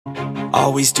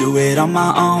Always do it on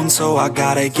my own, so I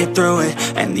gotta get through it.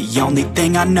 And the only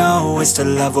thing I know is to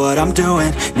love what I'm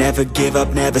doing. Never give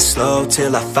up, never slow,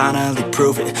 till I finally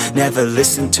prove it. Never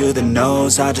listen to the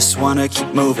no's, I just wanna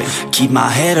keep moving. Keep my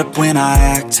head up when I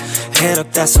act, head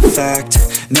up, that's a fact.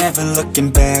 Never looking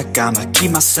back, I'ma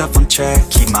keep myself on track.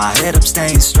 Keep my head up,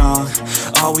 staying strong,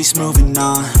 always moving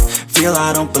on. Feel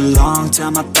I don't belong,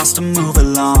 tell my thoughts to move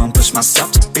along. Push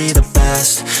myself to be the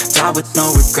best, die with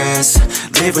no regrets.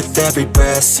 Live with every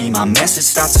breath, see my message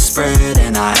start to spread.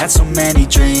 And I had so many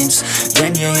dreams,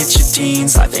 then you hit your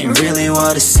teens. Life ain't really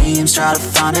what it seems, try to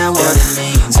find out what it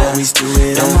means. Always do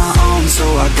it on my own, so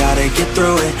I gotta get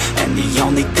through it. And the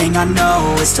only thing I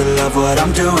know is to love what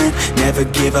I'm doing. Never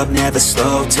give up, never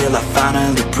slow, till I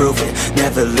finally prove it.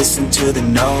 Never listen to the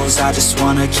no's, I just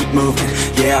wanna keep moving.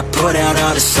 Yeah, I put out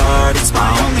all this art, it's my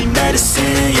only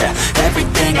medicine. Yeah,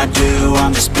 everything I do,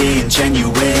 I'm just being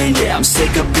genuine. Yeah, I'm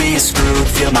sick of being screwed,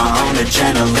 feel my own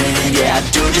adrenaline. Yeah,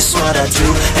 I do just what I do,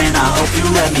 and I hope you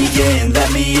let me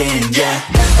in,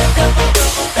 yeah.